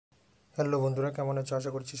Hello বন্ধুরা, কেমন আছো?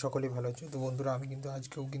 আশা করছি সকলেই ভালো আছো। তো বন্ধুরা, আমি কিন্তু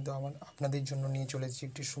আজকেও কিন্তু আপনাদের জন্য নিয়ে চলে এসেছি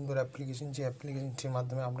একটি সুন্দর অ্যাপ্লিকেশন, যে অ্যাপ্লিকেশনটির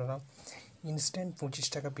মাধ্যমে আপনারা ইনস্ট্যান্ট 25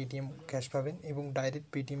 টাকা পেটিএম ক্যাশ পাবেন এবং ডাইরেক্ট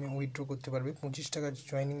পেটিএমে উইথড্র করতে পারবে। 25 টাকা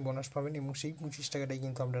জয়েনিং বোনাস পাবেন এবং সেই 25 টাকাটাই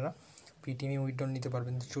কিন্তু আপনারা পেটিএমে উইথড্র নিতে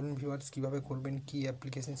পারবেন। তো চলুন ভিউয়ার্স, কীভাবে করবেন, কী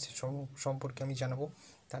অ্যাপ্লিকেশন সম্পর্কে আমি জানাবো।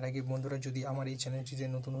 তার আগে বন্ধুরা, যদি আমার এই চ্যানেলটিতে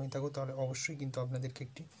নতুন হয়ে থাকো তাহলে অবশ্যই কিন্তু আপনাদেরকে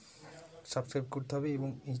একটি সাবস্ক্রাইব করতে হবে এবং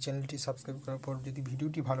এই চ্যানেলটি সাবস্ক্রাইব করার পর যদি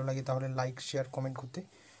ভিডিওটি ভালো লাগে তাহলে লাইক, শেয়ার, কমেন্ট করতে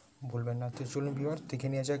ভুলবেন না। তো চলুন ভিউয়ার্স, দেখে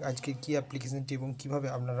নেওয়া যাক আজকে কী অ্যাপ্লিকেশনটি এবং কীভাবে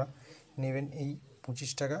আপনারা নেবেন এই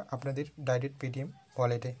 25 টাকা আপনাদের ডাইরেক্ট পেটিএম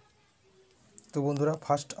ওয়ালেটে। তো বন্ধুরা,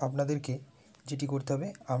 ফার্স্ট আপনাদেরকে যেটি করতে হবে,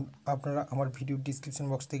 আপনারা আমার ভিডিও ডিসক্রিপশন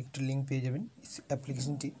বক্স থেকে একটি লিঙ্ক পেয়ে যাবেন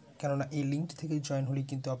অ্যাপ্লিকেশনটি, কেননা এই লিঙ্কটি থেকে জয়েন হলেই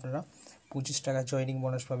কিন্তু আপনারা 25 টাকা জয়েনিং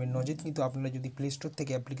বোনাস পাবেন। নচেত কিন্তু আপনারা যদি প্লে স্টোর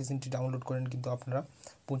থেকে অ্যাপ্লিকেশনটি ডাউনলোড করেন কিন্তু আপনারা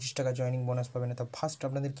 25 টাকা জয়েনিং বোনাস পাবেন না। তা ফার্স্ট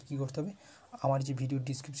আপনাদেরকে কী করতে হবে, আমার যে ভিডিও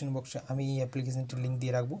ডিসক্রিপশন বক্সে আমি এই অ্যাপ্লিকেশনটির লিঙ্ক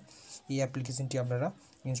দিয়ে রাখবো, এই অ্যাপ্লিকেশনটি আপনারা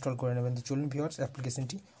ইনস্টল করে নেবেন। তো চলুন ভিউয়ার্স,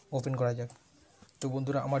 অ্যাপ্লিকেশনটি ওপেন করা যাক। তো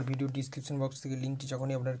বন্ধুরা, আমার ভিডিও ডিসক্রিপশন বক্স থেকে লিঙ্কটি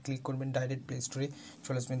যখনই আপনারা ক্লিক করবেন ডাইরেক্ট প্লে স্টোরে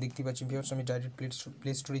চলে আসবেন। দেখতে পাচ্ছেন ভিউয়ার্স, আমি ডাইরেক্ট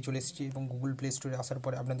প্লে স্টোরে চলে এসেছি এবং গুগল প্লে স্টোরে আসার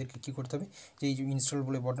পরে আপনাদেরকে কী করতে হবে, যে এই যে ইনস্টল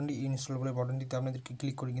বলে বাটনটি, এই ইনস্টল বলে বাটনটিতে আপনাদেরকে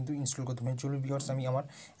ক্লিক করে কিন্তু ইনস্টল করতে হবে। চলুন ভিউয়ার্স, আমি আমার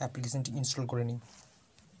অ্যাপ্লিকেশনটি ইনস্টল করে নিই।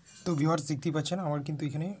 তো ভিউয়ার্স, দেখতেই পাচ্ছেন আমার কিন্তু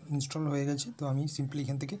এখানে ইনস্টল হয়ে গেছে। তো আমি সিম্পলি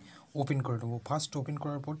এখান থেকে ওপেন করে নেবো। ফার্স্ট ওপেন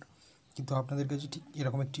করার পর কিন্তু আপনাদের কাছে ঠিক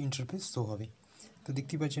এরকম একটি ইন্টারফেস শো হবে। তো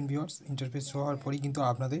দেখতেই পাচ্ছেন ভিউয়ার্স, ইন্টারফেস শো হওয়ার পরেই কিন্তু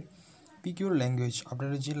আপনাদের পিক ইউর ল্যাঙ্গুয়েজ,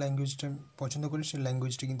 আপনারা যে ল্যাঙ্গুয়েজটা পছন্দ করেন সেই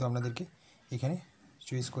ল্যাঙ্গুয়েজটা কিন্তু আপনাদেরকে এখানে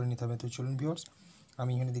চয়েস করে নিতে হবে। তো চলুন ভিউয়ার্স,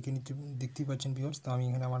 আমি এখানে দেখতেই পাচ্ছেন ভিউয়ার্স, তো আমি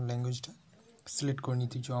এখানে আমার ল্যাঙ্গুয়েজটা সিলেক্ট করে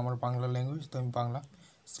নিতে চাই, আমার বাংলা ল্যাঙ্গুয়েজ। তো আমি বাংলা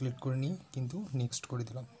সিলেক্ট করে নিয়ে কিন্তু নেক্সট করে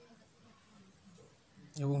দিলাম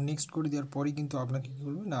এবং নেক্সট করে দেওয়ার পরেই কিন্তু আপনাকে কী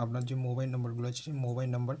করবেন না, আপনার যে মোবাইল নাম্বারগুলো আছে সেই মোবাইল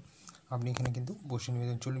নাম্বার আপনি এখানে কিন্তু বসিয়ে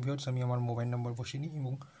নেবেন। চলুন ভিউয়ার্স, আমি আমার মোবাইল নাম্বার বসিয়ে নিই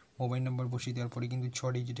এবং মোবাইল নাম্বার বসিয়ে দেওয়ার পরে কিন্তু 6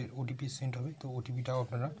 ডিজিটের ওটিপি সেন্ড হবে। তো ওটিপিটাও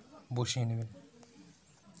আপনারা বসিয়ে নেবেন।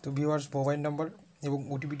 তো ভিউয়ার্স, মোবাইল নাম্বার এবং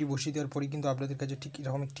ওটিপিটি বসিয়ে দেওয়ার পরে কিন্তু আপনাদের কাছে ঠিক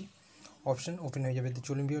এরকম একটি অপশান ওপেন হয়ে যাবে। তো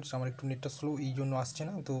চলুন ভিউয়ার্স, আমার একটু নেটটা স্লো এই জন্য আসছে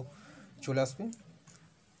না, তো চলে আসবে।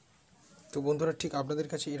 তো বন্ধুরা, ঠিক আপনাদের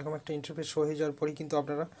কাছে এরকম একটা ইন্টারফেস শো হয়ে যাওয়ার পরেই কিন্তু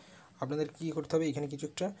আপনাদের কী করতে হবে, এখানে কিছু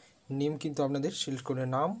একটা নেম কিন্তু আপনাদের সিলেক্ট করে,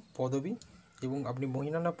 নাম, পদবি এবং আপনি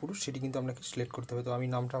মহিলা না পুরুষ সেটি কিন্তু আপনাকে সিলেক্ট করতে হবে। তো আমি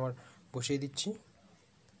নামটা আমার বসিয়ে দিচ্ছি।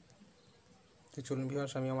 তো চলুন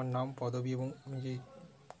ভিউয়ার্স, আমি আমার নাম, পদবি এবং আমি যে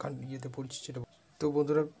ইয়েতে পড়ছি সেটা। তো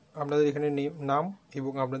বন্ধুরা, আপনাদের এখানে নাম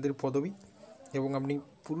এবং আপনাদের পদবি এবং আপনি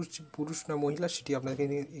পুরুষ না মহিলা সেটি আপনাকে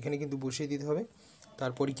এখানে কিন্তু বসিয়ে দিতে হবে।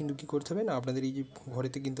 তারপরে কিন্তু কী করতে হবে না, আপনাদের এই যে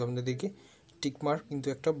ঘরেতে কিন্তু আপনাদেরকে টিকমার্ক কিন্তু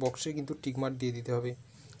একটা বক্সে কিন্তু টিকমার্ক দিয়ে দিতে হবে।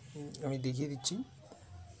 আমি দেখিয়ে দিচ্ছি।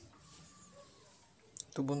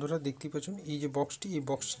 তো বন্ধুরা, দেখতেই পাচ্ছেন এই যে বক্সটি, এই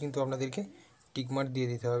বক্সটি কিন্তু আপনাদেরকে টিকমার্ক দিয়ে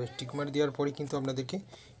দিতে হবে। টিকমার্ক দেওয়ার পরে কিন্তু আপনাদেরকে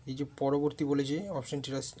এই যে পরবর্তী বলে যে অপশানটি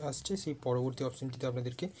আসছে সেই পরবর্তী অপশানটিতে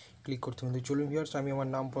আপনাদেরকে ক্লিক করতে হবে। চলুন ভিউয়ার্স, আমি আমার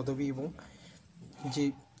নাম, পদবি এবং যে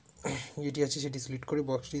যেটি আছে সেটি সিলেক্ট করে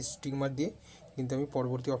বক্সটি টিকমার্ক দিয়ে কিন্তু আমি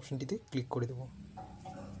পরবর্তী অপশানটিতে ক্লিক করে দেবো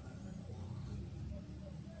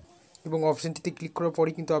এবং অপশানটিতে ক্লিক করার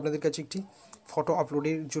পরে কিন্তু আপনাদের কাছে একটি ফটো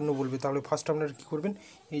আপলোডের জন্য বলবে। তাহলে ফার্স্ট আপনারা কী করবেন,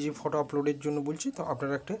 এই যে ফটো আপলোডের জন্য বলছি, তো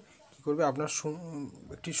আপনারা একটা কী করবে, আপনার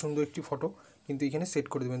একটি সুন্দর একটি ফটো কিন্তু এখানে সেট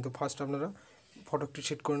করে দেবেন। তো ফার্স্ট আপনারা ফটো একটি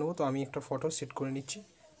সেট করে নেবো। তো আমি একটা ফটো সেট করে নিচ্ছি।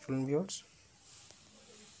 চলুন ভিউয়ার্স,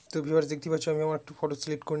 তো ভিউয়ার্স দেখতে পাচ্ছি আমি আমার একটু ফটো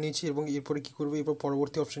সিলেক্ট করে নিয়েছি এবং এরপরে কী করবো, এরপর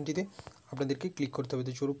পরবর্তী অপশানটিতে আপনাদেরকে ক্লিক করতে হবে।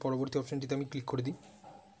 তো চলুন পরবর্তী অপশানটিতে আমি ক্লিক করে দিই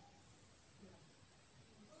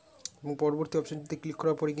এবং পরবর্তী অপশানটিতে ক্লিক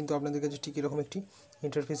করার পরে কিন্তু আপনাদের কাছে ঠিক এরকম একটি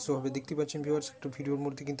ইন্টারফেস শো হবে। দেখতে পাচ্ছেন ভিউয়ার্স, একটা ভিডিওর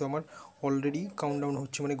মধ্যে কিন্তু আমার অলরেডি কাউন্টডাউন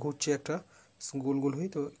হচ্ছে, মানে ঘুরছে একটা গোল গোল হয়ে।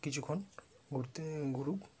 তো কিছুক্ষণ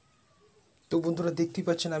ঘুরুক। তো বন্ধুরা, দেখতেই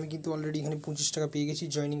পাচ্ছেন আমি কিন্তু অলরেডি এখানে 25 টাকা পেয়ে গেছি।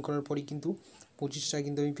 জয়েনিং করার পরেই কিন্তু 25 টাকা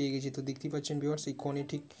কিন্তু আমি পেয়ে গেছি। তো দেখতেই পাচ্ছেন ভিউয়ার্স, এই কনে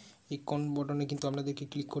ঠিক এই কন বটনে কিন্তু আপনাদেরকে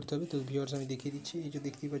ক্লিক করতে হবে। তো ভিউয়ার্স, আমি দেখিয়ে দিচ্ছি। এই যে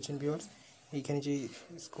দেখতেই পাচ্ছেন ভিউয়ার্স, এইখানে যে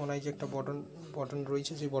কোনায় যে একটা বটন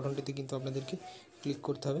রয়েছে সেই বটনটিতে কিন্তু আপনাদেরকে ক্লিক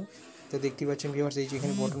করতে হবে। তো দেখতেই পাচ্ছেন ভিউয়ার্স, এই যে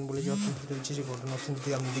এখানে বটন বলে যে অপশানটি রয়েছে সেই বটন অপশানটিতে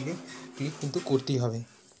আপনাদেরকে ক্লিক কিন্তু করতেই হবে।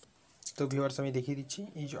 তো ভিউয়ার্স, আমি দেখিয়ে দিচ্ছি।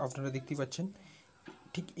 এই যে আপনারা দেখতেই পাচ্ছেন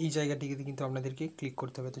ঠিক এই জায়গাটিতে কিন্তু আপনাদেরকে ক্লিক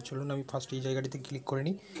করতে হবে। তো চলুন আমি ফার্স্ট এই জায়গাটিতে ক্লিক করে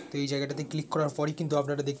নিই। তো এই জায়গাটাতে ক্লিক করার পরই কিন্তু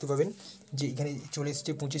আপনারা দেখতে পাবেন যে এখানে চলে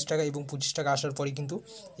এসেছে 25 টাকা এবং 25 টাকা আসার পরেই কিন্তু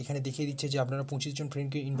এখানে দেখিয়ে দিচ্ছে যে আপনারা 25 জন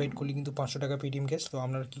ফ্রেন্ডকে ইনভাইট করলে কিন্তু 500 টাকা পেটিএম ক্যাশ। তো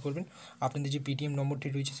আপনারা কী করবেন, আপনাদের যে পেটিএম নম্বরটি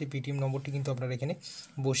রয়েছে সেই পেটিএম নম্বরটি কিন্তু আপনারা এখানে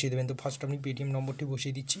বসিয়ে দেবেন। তো ফার্স্ট আমি পেটিএম নম্বরটি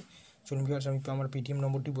বসিয়ে দিচ্ছি। চলুন ভিউয়ার্স, আমি আমার পেটিএম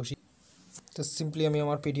নম্বরটি বসিয়ে, তো সিম্পলি আমি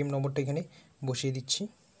আমার পেটিএম নম্বরটা এখানে বসিয়ে দিচ্ছি।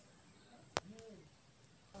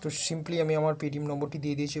 তো সিম্পলি আমি আমার পেটিএম নম্বরটি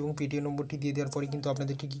দিয়ে দিয়েছি এবং পেটিএম নম্বরটি দিয়ে দেওয়ার পরে কিন্তু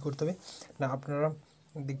আপনাদেরকে কী করতে হবে না, আপনারা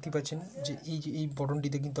দেখতে পাচ্ছেন যে এই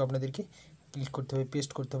বটনটিতে কিন্তু আপনাদেরকে ক্লিক করতে হবে,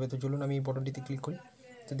 পেস্ট করতে হবে। তো চলুন আমি এই বটনটিতে ক্লিক করি।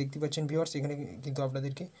 তো দেখতে পাচ্ছেন ভিউয়ার্স, এখানে কিন্তু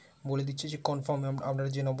আপনাদেরকে বলে দিচ্ছে যে কনফার্ম, আপনারা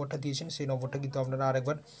যে নম্বরটা দিয়েছেন সেই নম্বরটা কিন্তু আপনারা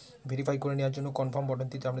আরেকবার ভেরিফাই করে নেওয়ার জন্য কনফার্ম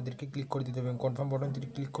বটনটিতে আপনাদেরকে ক্লিক করে দিতে হবে। এবং কনফার্ম বটনটিতে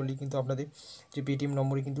ক্লিক করলেই কিন্তু আপনাদের যে পেটিএম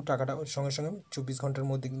নম্বরে কিন্তু টাকাটা সঙ্গে সঙ্গে 24 ঘন্টার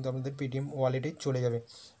মধ্যে কিন্তু আপনাদের পেটিএম ওয়ালেটে চলে যাবে।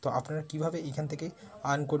 তো আপনারা কীভাবে এখান থেকে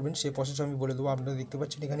আর্ন করবেন সেই প্রসেস আমি বলে দেবো। আপনারা দেখতে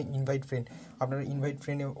পাচ্ছেন এখানে ইনভাইট ফ্রেন্ড, আপনারা ইনভাইট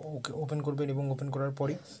ফ্রেন্ডে ওপেন করবেন এবং ওপেন করার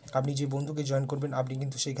পরেই আপনি যে বন্ধুকে জয়েন করবেন আপনি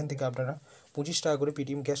কিন্তু সেইখান থেকে আপনারা 25 টাকা করে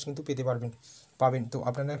পেটিএম ক্যাশ কিন্তু পাবেন। তো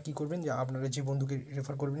আপনারা কী করবেন, যে আপনারা যে বন্ধুকে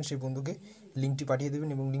রেফার করবেন সেই বন্ধুকে লিঙ্কটি পাঠিয়ে দেবেন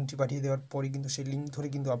এবং লিঙ্কটি পাঠিয়ে দেওয়ার পরে কিন্তু সেই লিঙ্ক ধরে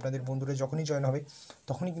কিন্তু আপনাদের বন্ধুরা যখনই জয়েন হবে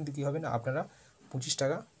তখনই কিন্তু কী হবে না, আপনারা 25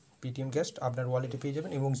 টাকা পেটিএম ক্যাশ আপনার ওয়ালেটে পেয়ে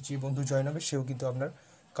যাবেন এবং যে বন্ধু জয়েন হবে সেও কিন্তু আপনার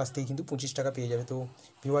কাছ থেকে কিন্তু 25 টাকা পেয়ে যাবে। তো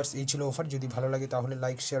ভিউয়ার্স, এই ছিল অফার। যদি ভালো লাগে তাহলে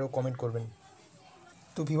লাইক, শেয়ার ও কমেন্ট করবেন।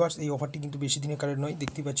 তো ভিউয়ার্স, এই অফারটি কিন্তু বেশি দিনের কারণে নয়।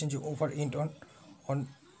 দেখতে পাচ্ছেন যে অফার এন্ড অন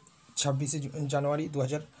 26শে জানুয়ারি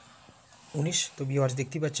 2019। তো ভিউয়ার্স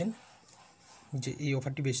দেখতে পাচ্ছেন যে এই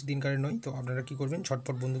অফারটি বেশি দিনকারের নয়। তো আপনারা কী করবেন,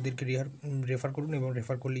 ঝটপট বন্ধুদেরকে রেফার করুন এবং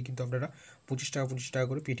রেফার করলেই কিন্তু আপনারা 25 টাকা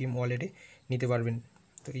করে পেটিএম ওয়ালেটে নিতে পারবেন।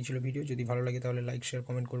 তো এই ছিল ভিডিও। যদি ভালো লাগে তাহলে লাইক, শেয়ার,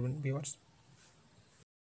 কমেন্ট করবেন ভিউয়ার্স।